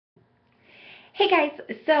Hey guys,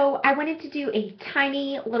 so I wanted to do a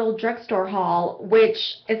tiny little drugstore haul, which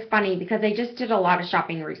is funny because I just did a lot of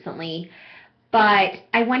shopping recently, but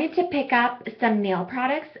I wanted to pick up some nail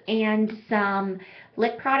products and some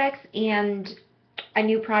lip products and a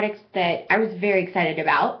new product that I was very excited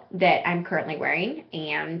about that I'm currently wearing,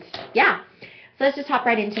 and yeah, so let's just hop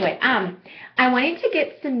right into it. I wanted to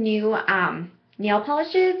get some new nail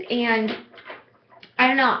polishes, and I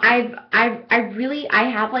don't know. I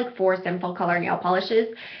have like 4 Sinful Color nail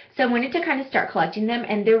polishes, so I wanted to kind of start collecting them,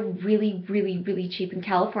 and they're really, really, really cheap in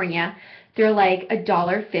California. They're like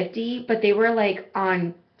 $1.50, but they were like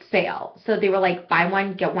on sale, so they were like buy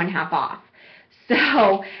one get one half off. So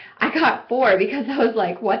I got 4 because I was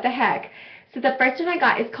like, what the heck? So the first one I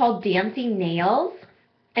got is called Dancing Nails,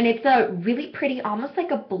 and it's a really pretty, almost like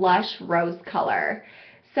a blush rose color.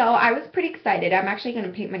 So I was pretty excited. I'm actually going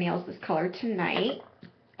to paint my nails this color tonight.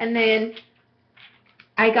 And then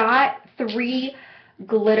I got 3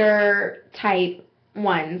 glitter type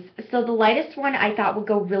ones. So the lightest one I thought would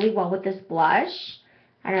go really well with this blush.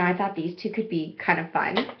 I don't know, I thought these 2 could be kind of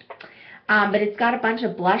fun. But it's got a bunch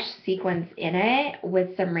of blush sequins in it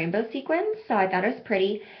with some rainbow sequins, so I thought it was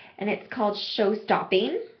pretty. And it's called Show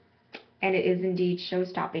Stopping. And it is indeed show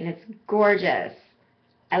stopping. It's gorgeous.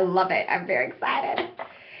 I love it. I'm very excited.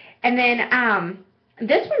 And then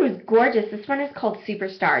this one was gorgeous. This one is called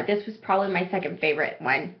Superstar. This was probably my second favorite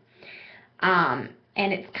one. And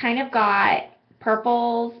it's kind of got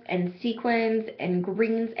purples and sequins and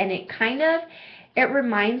greens, and it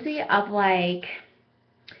reminds me of like,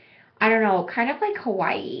 I don't know, kind of like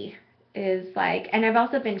Hawaii is like, and I've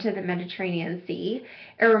also been to the Mediterranean Sea.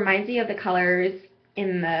 It reminds me of the colors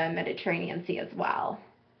in the Mediterranean Sea as well.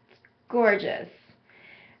 It's gorgeous.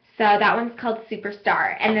 So that one's called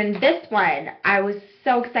Superstar. And then this one, I was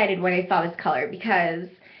so excited when I saw this color because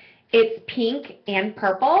it's pink and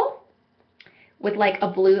purple with like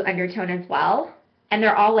a blue undertone as well. And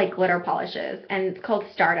they're all like glitter polishes. And it's called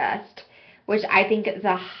Stardust, which I think is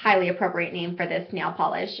a highly appropriate name for this nail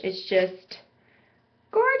polish. It's just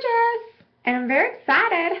gorgeous. And I'm very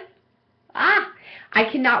excited. I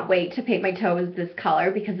cannot wait to paint my toes this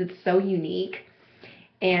color because it's so unique,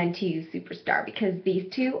 and to use Superstar because these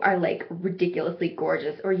 2 are like ridiculously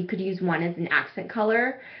gorgeous. Or you could use one as an accent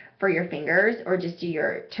color for your fingers, or just do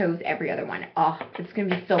your toes every other one. Oh, it's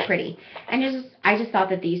gonna be so pretty. And I just thought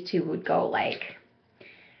that these 2 would go like,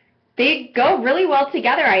 they go really well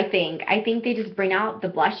together. I think they just bring out the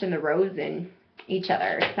blush and the rose in each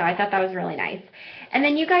other. So I thought that was really nice. And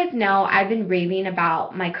then you guys know I've been raving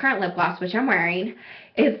about my current lip gloss, which I'm wearing.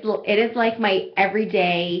 It is like my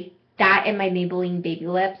everyday, that and my Maybelline Baby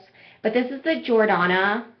Lips. But this is the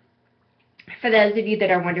Jordana. For those of you that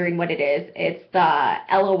are wondering what it is, it's the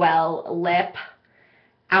LOL Lip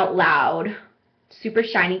Out Loud Super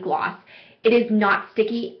Shiny Gloss. It is not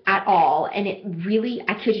sticky at all, and it really,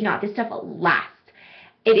 I kid you not, this stuff lasts.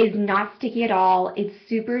 It is not sticky at all. It's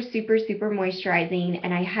super, super, super moisturizing,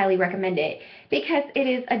 and I highly recommend it because it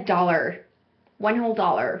is $1, one whole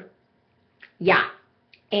dollar. Yeah,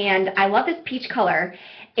 and I love this peach color.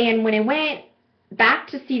 And when I went back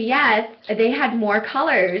to CVS, they had more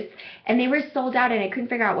colors, and they were sold out, and I couldn't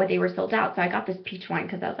figure out what they were sold out. So I got this peach one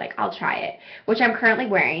because I was like, I'll try it, which I'm currently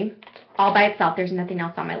wearing all by itself. There's nothing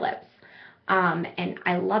else on my lips. And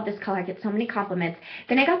I love this color. I get so many compliments.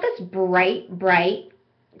 Then I got this bright,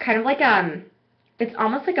 kind of like it's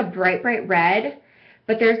almost like a bright red,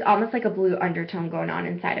 but there's almost like a blue undertone going on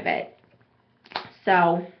inside of it.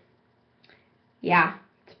 So yeah,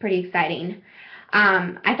 it's pretty exciting.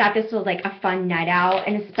 I thought this was like a fun night out,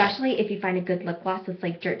 and especially if you find a good lip gloss that's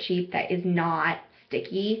like dirt cheap, that is not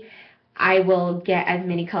sticky. I will get as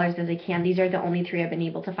many colors as I can. These are the only 3 I've been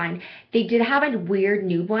able to find. They did have a weird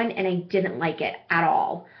nude one, and I didn't like it at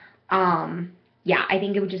all. Yeah, I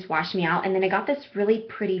think it would just wash me out. And then I got this really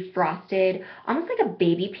pretty frosted, almost like a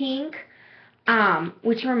baby pink,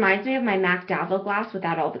 which reminds me of my MAC Dazzle glass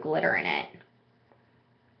without all the glitter in it.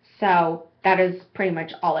 So that is pretty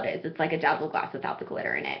much all it is. It's like a Dazzle glass without the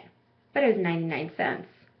glitter in it. But it was 99 cents.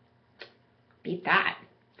 Beat that.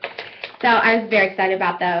 So I was very excited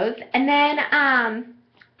about those. And then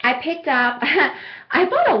I picked up, I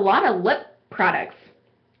bought a lot of lip products,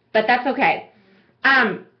 but that's okay.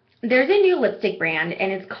 There's a new lipstick brand,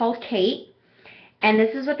 and it's called Kate, and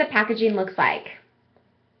this is what the packaging looks like.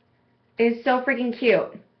 It's so freaking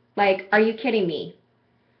cute. Like, are you kidding me?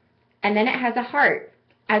 And then it has a heart,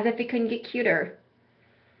 as if it couldn't get cuter.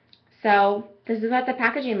 So this is what the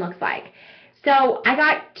packaging looks like. So I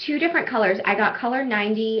got 2 different colors. I got color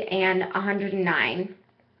 90 and 109.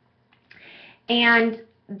 And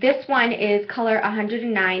this one is color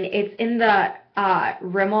 109. It's in the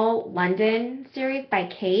Rimmel London series by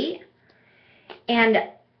Kate. And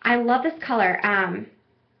I love this color.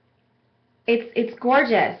 It's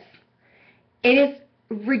gorgeous. It is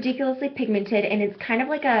ridiculously pigmented, and it's kind of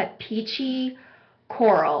like a peachy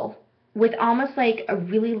coral with almost like a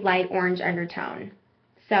really light orange undertone.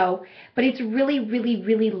 So, but it's really, really,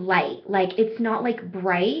 really light. Like, it's not like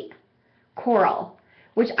bright coral,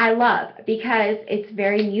 which I love because it's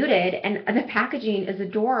very muted, and the packaging is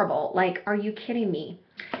adorable. Like, are you kidding me?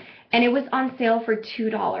 And it was on sale for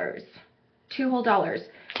 $2, $2 whole dollars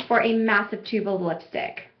for a massive tube of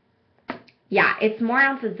lipstick. Yeah, it's more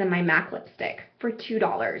ounces than my MAC lipstick for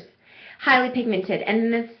 $2. Highly pigmented. And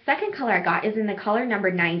then the second color I got is in the color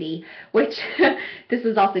number 90, which this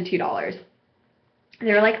is also $2.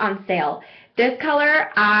 They were like on sale. This color,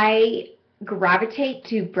 I gravitate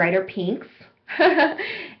to brighter pinks.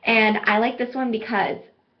 And I like this one because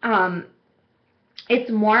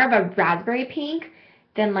it's more of a raspberry pink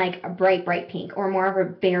than like a bright, bright pink, or more of a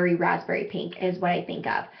berry raspberry pink is what I think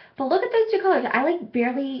of. But look at those two colors. I like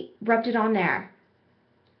barely rubbed it on there.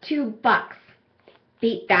 $2.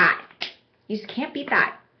 Beat that. You just can't beat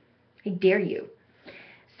that. I dare you.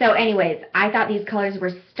 So anyways, I thought these colors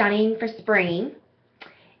were stunning for spring.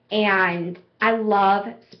 And I love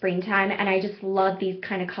springtime, and I just love these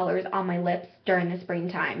kind of colors on my lips during the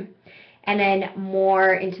springtime. And then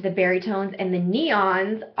more into the berry tones, and the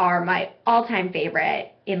neons are my all-time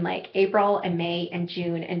favorite in like April and May and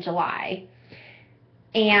June and July.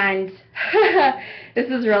 And this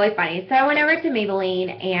is really funny. So I went over to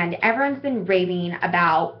Maybelline, and everyone's been raving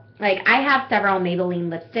about, like, I have several Maybelline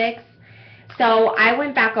lipsticks. So I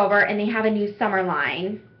went back over, and they have a new summer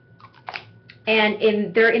line.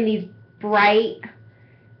 And they're in these bright,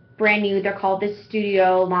 brand new, they're called the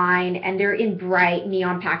Studio line, and they're in bright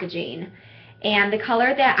neon packaging. And the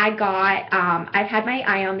color that I got, I've had my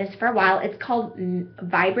eye on this for a while. It's called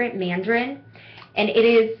Vibrant Mandarin, and it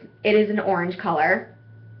is an orange color.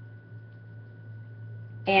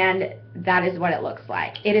 And that is what it looks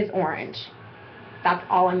like. It is orange. That's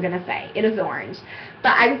all I'm going to say. It is orange.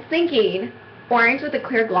 But I was thinking orange with a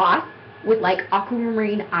clear gloss with like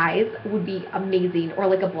aquamarine eyes would be amazing, or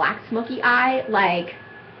like a black smoky eye. Like,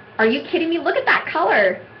 are you kidding me? Look at that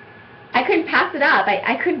color. I couldn't pass it up.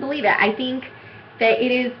 I couldn't believe it. I think that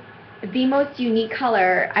it is the most unique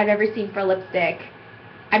color I've ever seen for lipstick.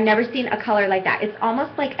 I've never seen a color like that. It's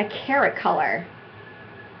almost like a carrot color.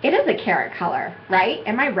 It is a carrot color, right?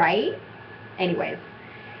 Am I right? Anyways,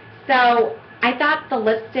 so I thought the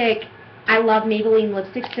lipstick, I love Maybelline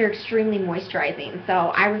lipsticks. They're extremely moisturizing. So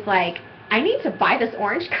I was like, I need to buy this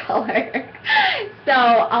orange color. So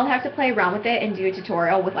I'll have to play around with it and do a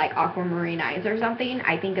tutorial with like aquamarine eyes or something.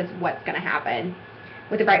 I think is what's going to happen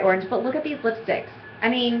with the bright orange. But look at these lipsticks. I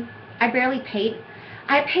mean, I barely paid.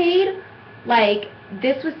 I paid like,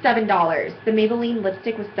 this was $7. The Maybelline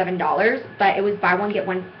lipstick was $7, but it was buy one, get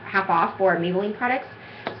one half off for Maybelline products.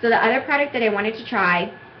 So the other product that I wanted to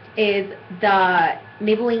try is the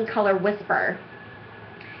Maybelline Color Whisper.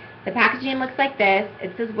 The packaging looks like this.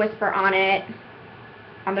 It says Whisper on it,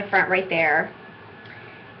 on the front right there.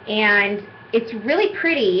 And it's really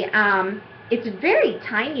pretty. It's very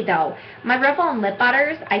tiny though. My Revlon lip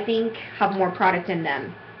butters, I think, have more product in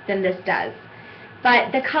them than this does.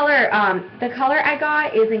 But the color I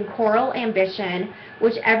got is in Coral Ambition,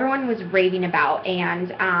 which everyone was raving about,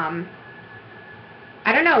 and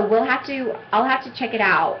I don't know. I'll have to check it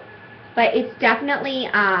out. But it's definitely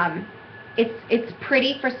it's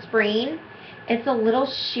pretty for spring. It's a little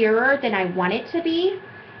sheerer than I want it to be,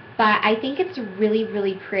 but I think it's really,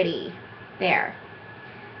 really pretty there.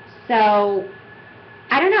 So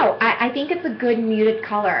I don't know. I think it's a good muted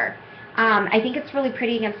color. I think it's really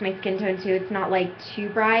pretty against my skin tone too. It's not like too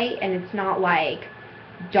bright, and it's not like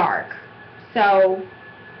dark. So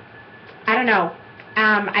I don't know.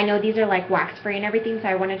 I know these are like wax free and everything, so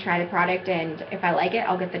I want to try the product, and if I like it,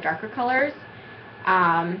 I'll get the darker colors.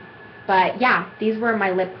 But yeah, these were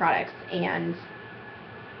my lip products, and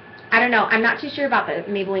I don't know. I'm not too sure about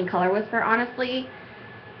the Maybelline Color Whisper, honestly.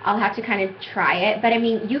 I'll have to kind of try it, but I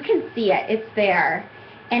mean, you can see it. It's there,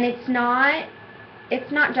 and it's not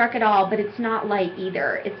dark at all, but it's not light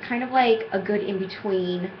either. It's kind of like a good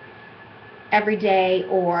in-between everyday,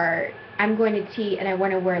 or I'm going to tea and I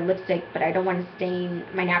want to wear lipstick, but I don't want to stain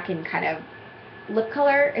my napkin kind of lip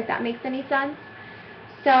color, if that makes any sense.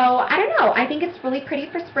 So, I don't know. I think it's really pretty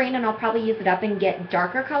for spring, and I'll probably use it up and get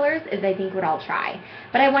darker colors is I think what I'll try.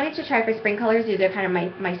 But I wanted to try for spring colors. These are kind of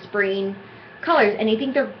my spring colors, and I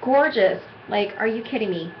think they're gorgeous. Like, are you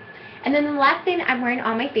kidding me? And then the last thing I'm wearing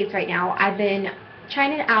on my face right now, I've been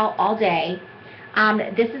trying it out all day.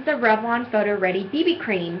 This is the Revlon Photo Ready BB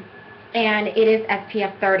Cream. and it is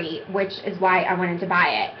SPF 30, which is why I wanted to buy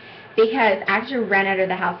it. Because I actually ran out of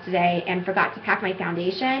the house today and forgot to pack my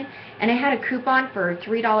foundation, and I had a coupon for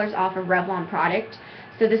 $3 off a Revlon product.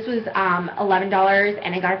 So this was $11,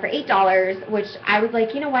 and I got it for $8, which I was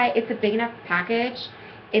like, you know what, it's a big enough package.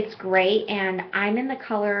 It's great, and I'm in the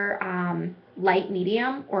color light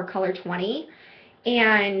medium, or color 20,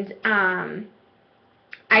 and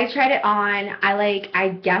I tried it on.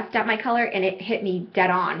 I guessed at my color, and it hit me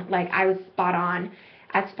dead on. Like, I was spot on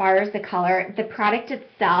as far as the color. The product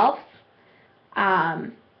itself,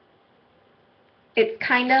 it's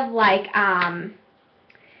kind of like,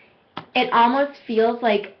 it almost feels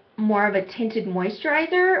like more of a tinted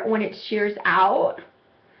moisturizer when it shears out.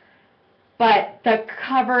 But the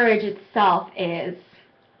coverage itself is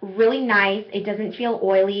really nice. It doesn't feel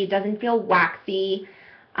oily. It doesn't feel waxy.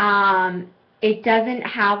 It doesn't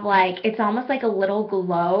have it's almost like a little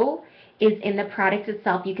glow is in the product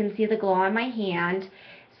itself. You can see the glow on my hand.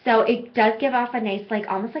 So it does give off a nice,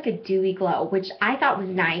 almost like a dewy glow, which I thought was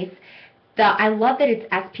nice. I love that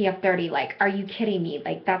it's SPF 30. Like, are you kidding me?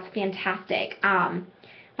 Like, that's fantastic.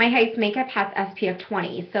 My Heights makeup has SPF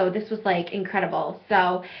 20, so this was incredible.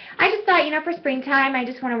 So I just thought, for springtime, I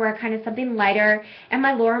just want to wear kind of something lighter, and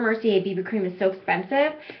my Laura Mercier BB cream is so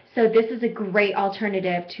expensive, so this is a great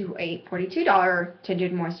alternative to a $42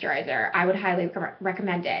 tinted moisturizer. I would highly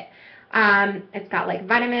recommend it. It's got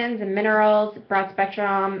vitamins and minerals, broad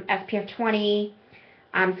spectrum, SPF 20,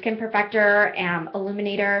 skin perfector, and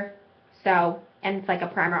illuminator. So, and it's like a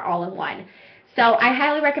primer all in one. So I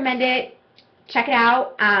highly recommend it. Check it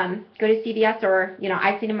out. Go to CVS, or,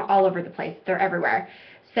 I've seen them all over the place. They're everywhere.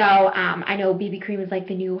 So I know BB cream is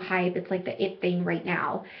the new hype. It's the it thing right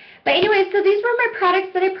now. But anyway, so these were my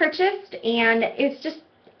products that I purchased, and it's just,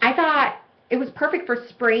 I thought it was perfect for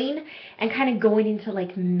spring and kind of going into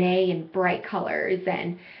May and bright colors.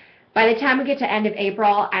 And by the time we get to end of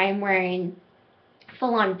April, I'm wearing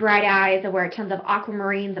full-on bright eyes. I wear tons of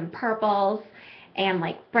aquamarines and purples and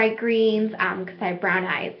bright greens because I have brown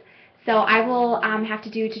eyes. So I will have to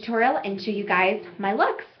do a tutorial and show you guys my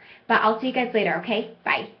looks. But I'll see you guys later, okay?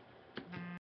 Bye.